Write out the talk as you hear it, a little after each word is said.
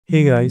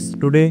Hey guys,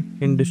 today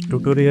in this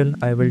tutorial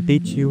I will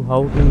teach you how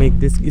to make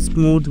this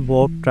smooth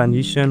warp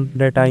transition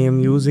that I am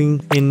using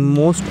in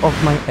most of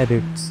my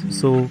edits.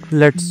 So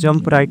let's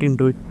jump right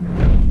into it.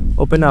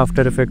 Open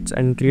After Effects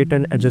and create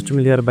an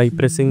adjustment layer by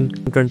pressing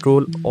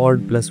Ctrl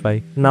Alt plus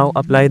Y. Now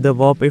apply the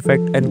warp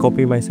effect and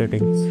copy my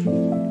settings.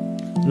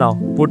 Now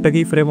put a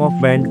keyframe of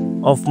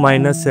bend of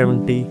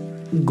 -70,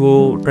 go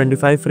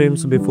 25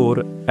 frames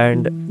before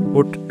and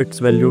put its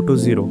value to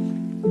 0.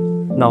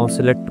 Now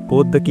select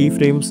both the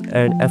keyframes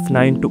and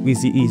F9 to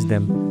easy ease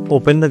them.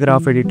 Open the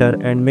graph editor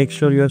and make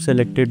sure you have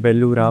selected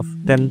value graph,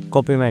 then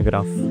copy my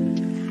graph.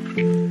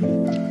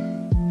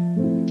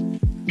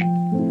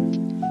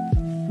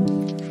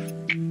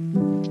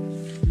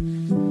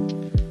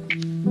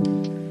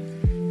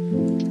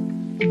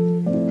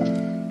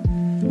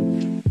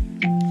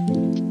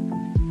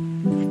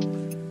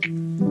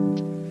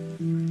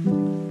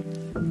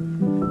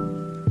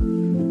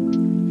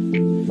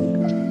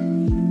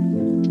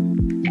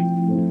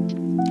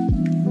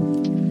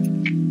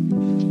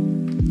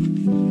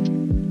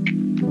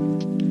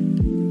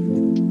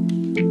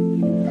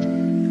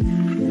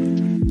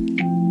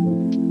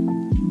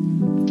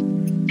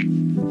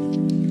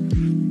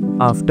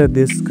 After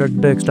this, cut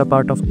the extra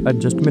part of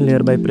adjustment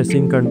layer by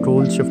pressing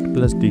Ctrl Shift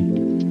plus D.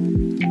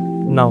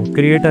 Now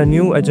create a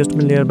new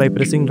adjustment layer by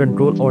pressing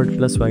Ctrl Alt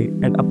plus Y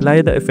and apply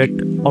the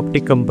effect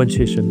Optic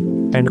Compensation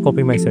and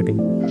copy my setting.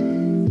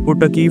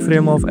 Put a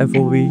keyframe of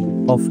FOV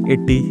of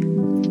 80.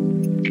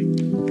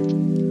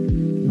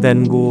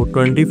 Then go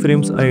 20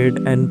 frames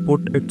ahead and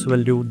put its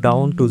value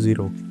down to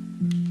 0.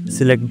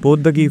 Select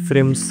both the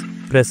keyframes,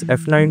 press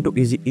F9 to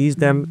easy ease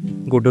them,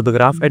 go to the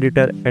graph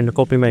editor and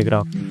copy my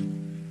graph.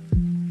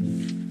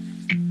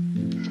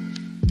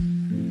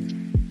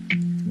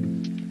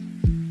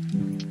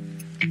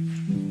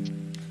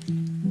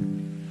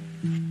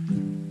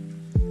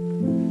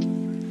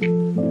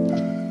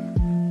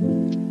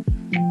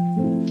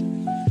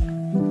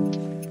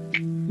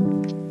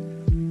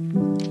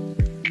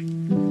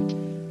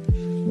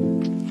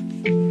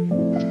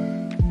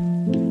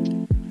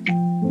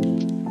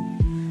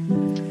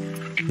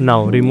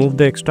 Now remove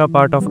the extra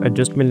part of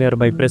adjustment layer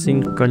by pressing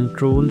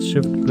Ctrl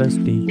Shift plus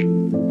D.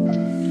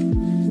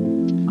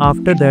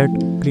 After that,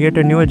 create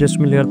a new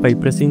adjustment layer by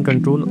pressing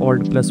Ctrl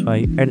Alt plus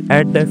Y and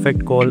add the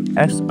effect called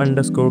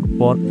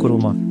S_warp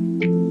chroma.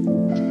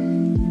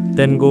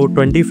 Then go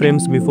 20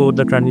 frames before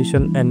the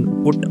transition and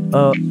put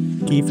a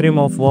keyframe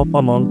of warp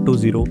amount to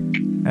 0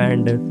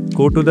 and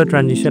go to the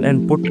transition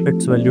and put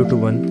its value to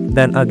 1.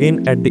 Then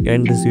again at the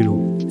end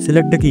 0.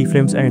 Select the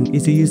keyframes and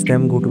easy ease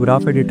them, go to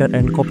graph editor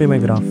and copy my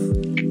graph.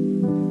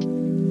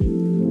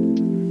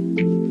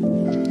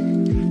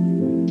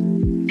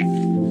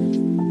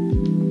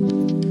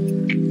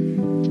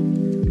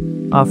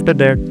 After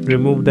that,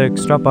 remove the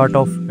extra part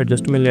of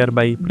adjustment layer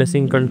by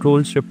pressing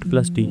Ctrl Shift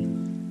plus D.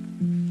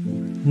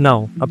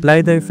 Now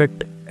apply the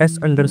effect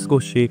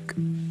S_shake.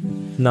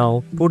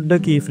 Now put the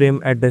keyframe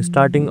at the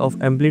starting of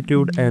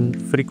amplitude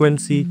and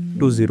frequency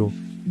to 0.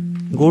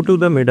 Go to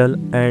the middle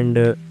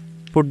and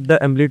put the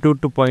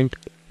amplitude to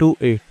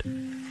 0.28.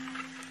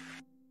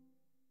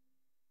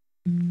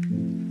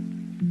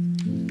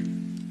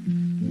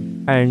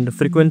 And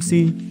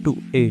frequency to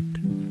 8.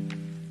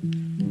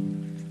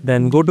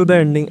 Then go to the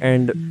ending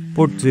and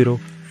put 0.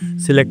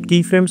 Select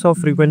keyframes of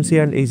frequency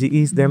and easy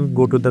ease them,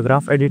 go to the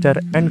graph editor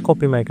and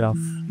copy my graph.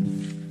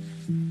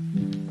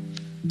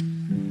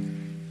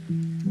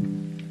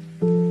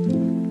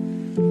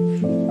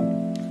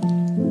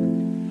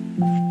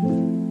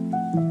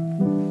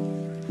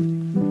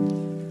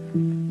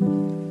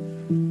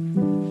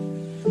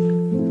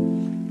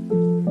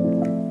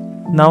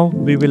 Now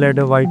we will add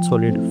a white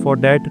solid. For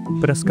that,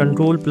 press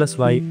Ctrl plus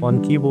Y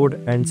on keyboard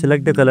and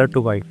select the color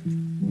to white.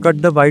 Cut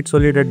the white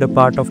solid at the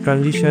part of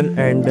transition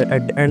and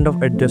at the end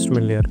of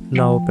adjustment layer.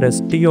 Now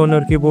press T on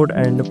your keyboard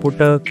and put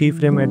a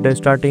keyframe at the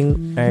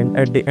starting and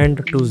at the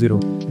end to 0.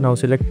 Now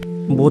select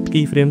both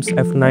keyframes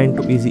F9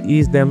 to easy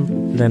ease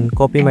them, then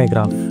copy my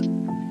graph.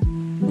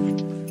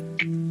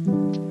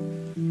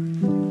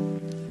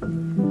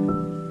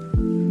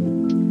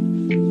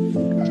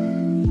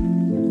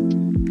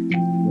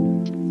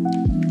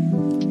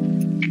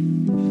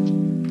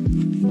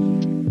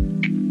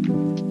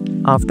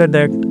 After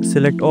that,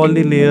 select all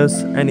the layers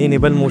and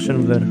enable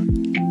motion blur.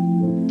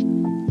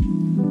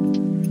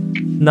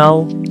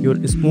 Now your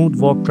smooth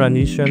warp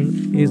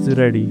transition is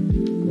ready.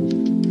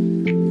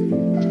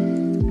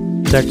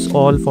 That's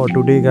all for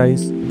today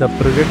guys. The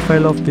project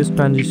file of this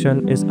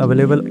transition is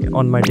available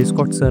on my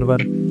Discord server,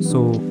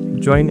 so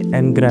join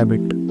and grab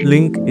it.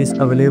 Link is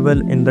available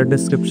in the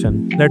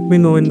description. Let me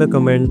know in the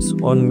comments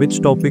on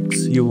which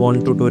topics you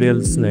want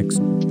tutorials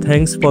next.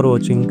 Thanks for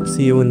watching.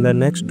 See you in the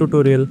next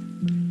tutorial.